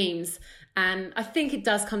various teams. And I think it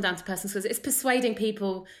does come down to personal skills. It's persuading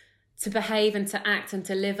people to behave and to act and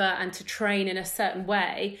to deliver and to train in a certain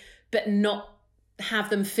way, but not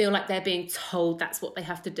have them feel like they're being told that's what they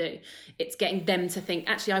have to do. It's getting them to think,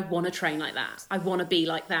 actually, I want to train like that. I want to be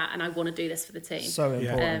like that, and I want to do this for the team. So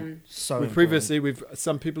important. Previously,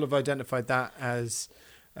 some people have identified that as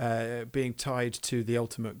being tied to the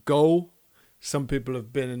ultimate goal. Some people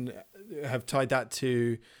have tied that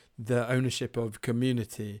to the ownership of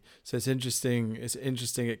community. So it's interesting.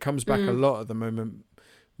 It comes back a lot at the moment,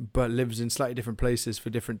 but lives in slightly different places for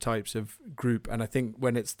different types of group. And I think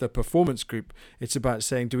when it's the performance group, it's about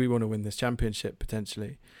saying, do we want to win this championship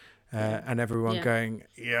potentially? And everyone going,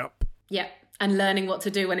 yep. Yeah. And learning what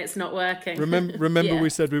to do when it's not working. Remember we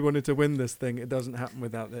said we wanted to win this thing. It doesn't happen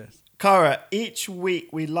without this. Cara, each week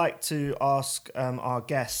we like to ask our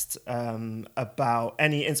guests about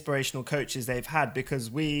any inspirational coaches they've had, because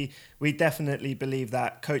we definitely believe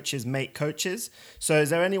that coaches make coaches. So is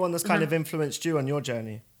there anyone that's kind of influenced you on your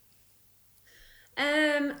journey?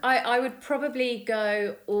 I would probably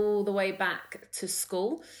go all the way back to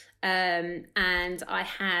school. And I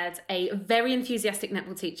had a very enthusiastic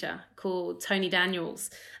netball teacher called Tony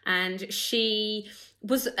Daniels, and she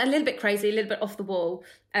was a little bit crazy, a little bit off the wall.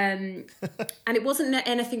 And it wasn't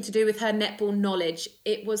anything to do with her netball knowledge.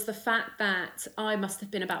 It was the fact that I must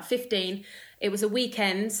have been about 15. It was a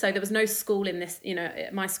weekend, so there was no school in this,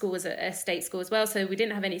 my school was a state school as well, so we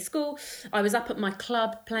didn't have any school. I was up at my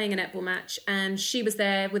club playing a netball match, and she was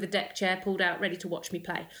there with a deck chair pulled out, ready to watch me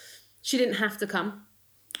play. She didn't have to come.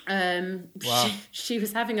 Wow. She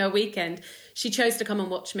was having her weekend. She chose to come and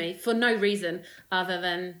watch me for no reason other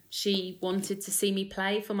than she wanted to see me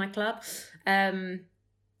play for my club. And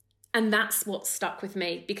that's what stuck with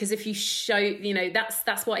me, because if you show,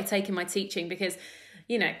 that's what I take in my teaching, because,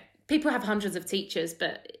 people have hundreds of teachers,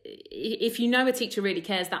 but if you know a teacher really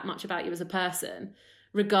cares that much about you as a person,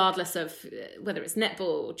 regardless of whether it's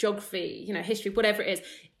netball, geography, history, whatever it is,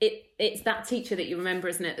 it's that teacher that you remember,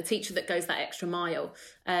 isn't it? The teacher that goes that extra mile.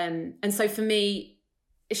 And so for me,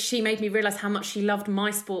 she made me realise how much she loved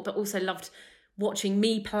my sport, but also loved watching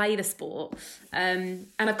me play the sport. And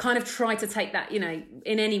I've kind of tried to take that, in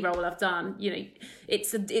any role I've done,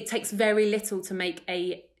 it takes very little to make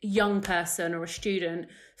a young person or a student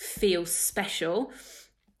feel special.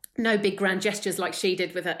 No big grand gestures like she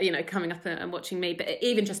did with her, coming up and watching me, but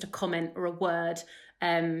even just a comment or a word.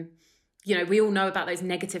 We all know about those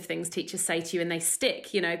negative things teachers say to you and they stick,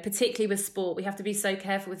 particularly with sport. We have to be so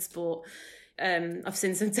careful with sport. I've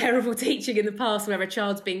seen some terrible teaching in the past where a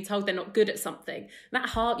child's being told they're not good at something. That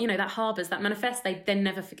harbours, that manifests, they then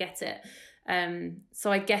never forget it.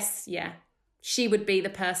 So I guess, she would be the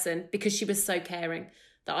person, because she was so caring,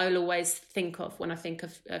 that I'll always think of when I think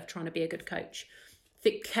of trying to be a good coach.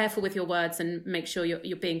 Be careful with your words and make sure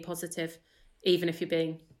you're being positive, even if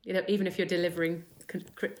you're delivering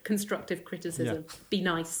constructive criticism. Yeah. Be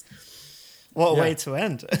nice. What a way to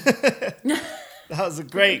end. That was a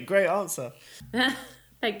great answer.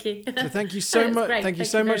 Thank you. So thank you so much. Thank you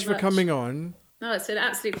so much for coming on. No, it's an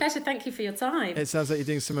absolute pleasure. Thank you for your time. It sounds like you're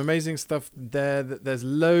doing some amazing stuff there. There's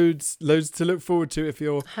loads to look forward to if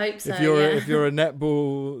you're if you're a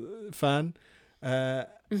netball fan. That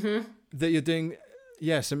you're doing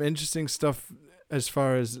some interesting stuff as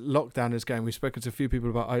far as lockdown is going. We've spoken to a few people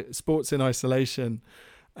about sports in isolation.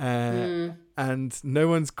 And no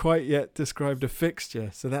one's quite yet described a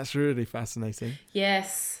fixture, so that's really fascinating.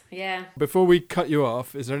 Yes, yeah. Before we cut you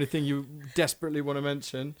off, is there anything you desperately want to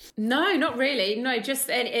mention? No, not really. No, just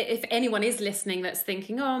if anyone is listening that's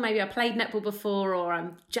thinking, oh, maybe I played netball before, or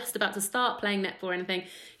I'm just about to start playing netball or anything,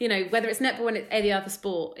 whether it's netball or any other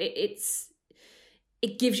sport, it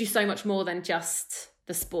gives you so much more than just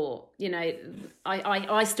the sport.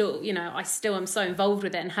 I still am so involved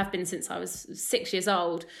with it and have been since I was 6 years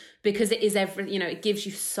old, because it is it gives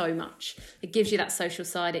you so much. It gives you that social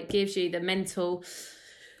side. It gives you the mental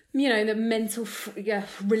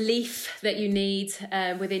relief that you need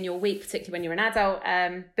within your week, particularly when you're an adult.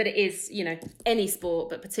 But it is, any sport,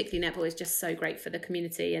 but particularly netball, is just so great for the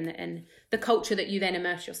community and the culture that you then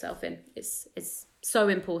immerse yourself in. It's so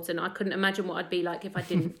important. I couldn't imagine what I'd be like if I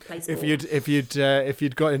didn't play sport. if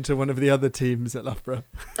you'd got into one of the other teams at Loughborough.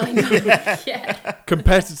 I know. Yeah.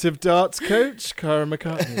 Competitive darts coach, Cara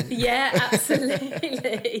McCartney. Yeah,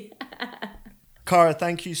 absolutely. Cara,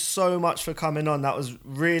 thank you so much for coming on. That was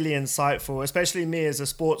really insightful, especially me as a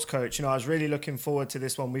sports coach. I was really looking forward to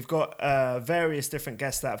this one. We've got various different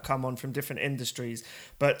guests that have come on from different industries,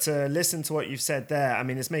 but to listen to what you've said there,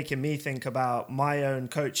 it's making me think about my own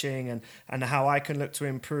coaching and how I can look to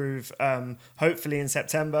improve, hopefully in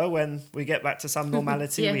September when we get back to some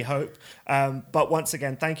normality, we hope. But once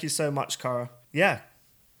again, thank you so much, Cara. Yeah,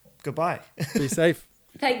 goodbye. Be safe.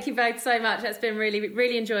 Thank you both so much. That's been really,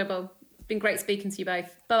 really enjoyable. Been great speaking to you both.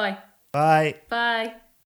 Bye. Bye. Bye.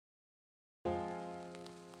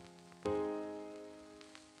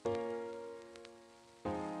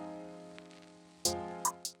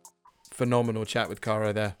 Phenomenal chat with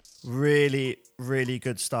Cara there. Really, really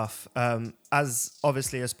good stuff. As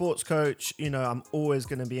obviously a sports coach, I'm always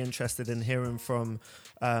going to be interested in hearing from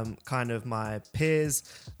kind of my peers,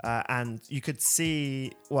 and you could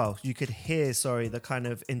hear, the kind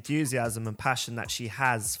of enthusiasm and passion that she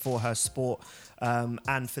has for her sport,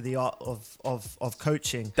 and for the art of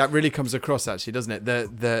coaching. That really comes across, actually, doesn't it?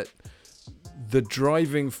 The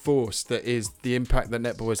driving force that is the impact that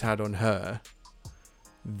netball has had on her,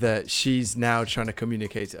 that she's now trying to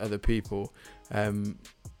communicate to other people.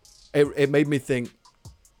 It made me think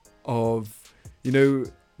of,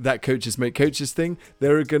 that coaches make coaches thing.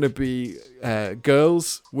 There are going to be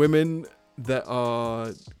women that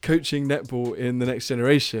are coaching netball in the next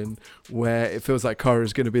generation, where it feels like Cara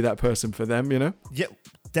is going to be that person for them, Yeah,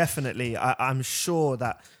 definitely. I'm sure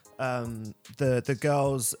that the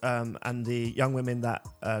girls and the young women that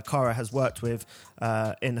Cara has worked with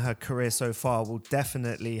in her career so far will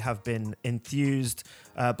definitely have been enthused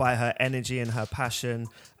by her energy and her passion,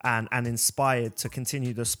 and inspired to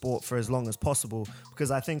continue the sport for as long as possible. Because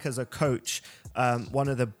I think as a coach, one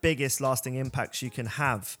of the biggest lasting impacts you can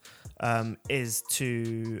have is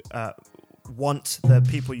to want the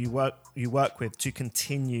people you work with to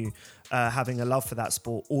continue having a love for that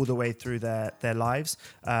sport all the way through their lives,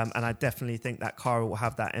 and I definitely think that Cara will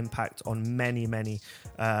have that impact on many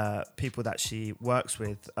people that she works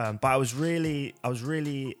with. But I was really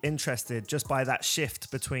interested just by that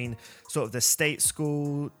shift between sort of the state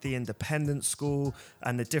school, the independent school,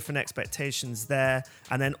 and the different expectations there,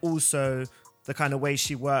 and then also the kind of way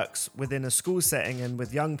she works within a school setting and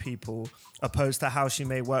with young people, opposed to how she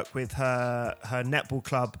may work with her netball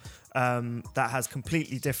club that has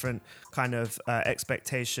completely different kind of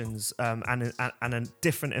expectations and a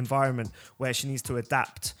different environment where she needs to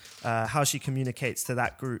adapt how she communicates to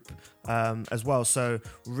that group as well. So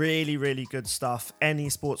really, really good stuff. Any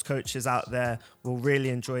sports coaches out there will really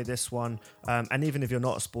enjoy this one. And even if you're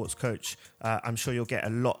not a sports coach, I'm sure you'll get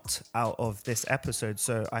a lot out of this episode.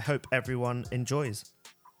 So I hope everyone enjoys.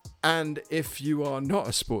 And if you are not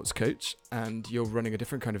a sports coach and you're running a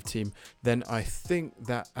different kind of team, then I think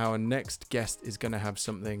that our next guest is going to have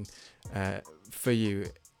something for you.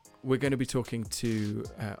 We're going to be talking to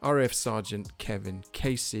RAF Sergeant Kevin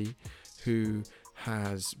Casey, who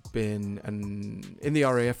has been in the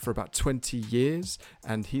RAF for about 20 years,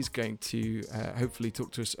 and he's going to hopefully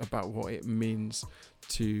talk to us about what it means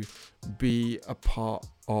to be a part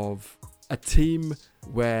of a team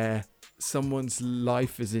where someone's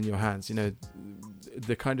life is in your hands. You know,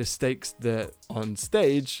 the kind of stakes that on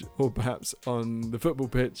stage or perhaps on the football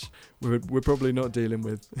pitch we're probably not dealing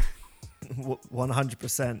with.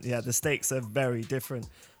 100%. Yeah, the stakes are very different.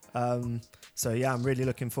 So yeah, I'm really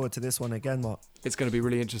looking forward to this one again, Mark. It's going to be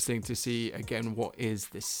really interesting to see again what is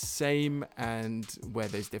the same and where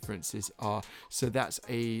those differences are. So that's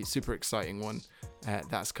a super exciting one.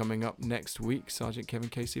 That's coming up next week. Sergeant Kevin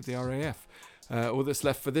Casey of the RAF. All that's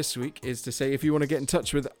left for this week is to say, if you want to get in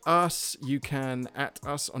touch with us, you can at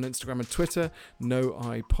us on Instagram and Twitter, No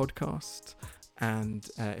I Podcast. And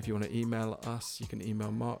if you want to email us, you can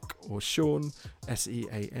email Mark or Sean,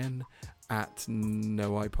 SEAN, at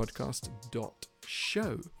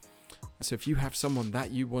noipodcast.show. So if you have someone that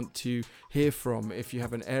you want to hear from, if you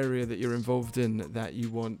have an area that you're involved in that you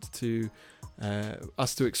want to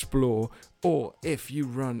us to explore, or if you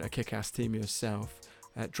run a kick-ass team yourself,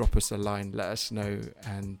 drop us a line, let us know,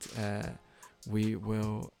 and we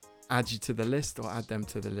will add you to the list or add them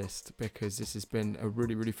to the list, because this has been a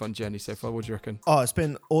really, really fun journey so far. What do you reckon? Oh, it's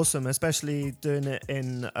been awesome, especially doing it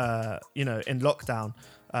in lockdown.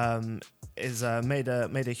 Is made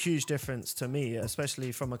a huge difference to me,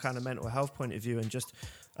 especially from a kind of mental health point of view, and just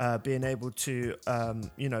being able to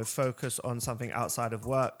focus on something outside of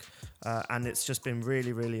work, and it's just been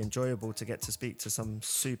really, really enjoyable to get to speak to some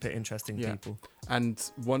super interesting people. And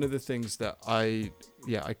one of the things that I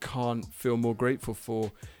can't feel more grateful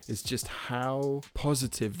for is just how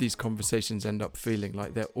positive these conversations end up feeling.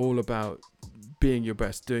 Like they're all about being your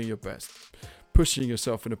best, doing your best, pushing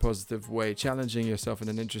yourself in a positive way, challenging yourself in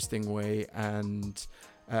an interesting way, and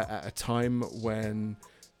at a time when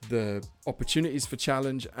the opportunities for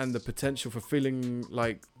challenge and the potential for feeling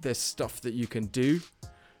like there's stuff that you can do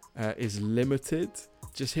is limited.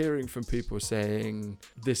 Just hearing from people saying,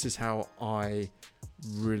 this is how I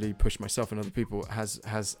really push myself and other people has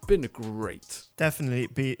been great. Definitely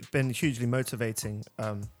been hugely motivating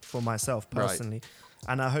for myself personally. Right.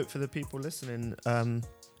 And I hope for the people listening to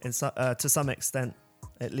some extent,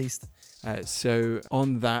 at least. So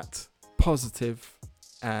on that positive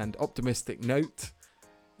and optimistic note,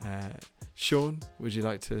 Sean, would you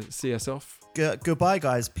like to see us off? Goodbye,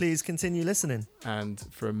 guys. Please continue listening. And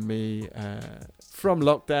from me, from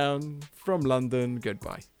lockdown, from London,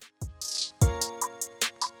 goodbye.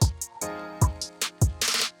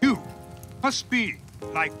 You must be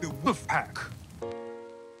like the wolf pack.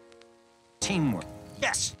 Teamwork.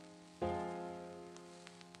 Yes.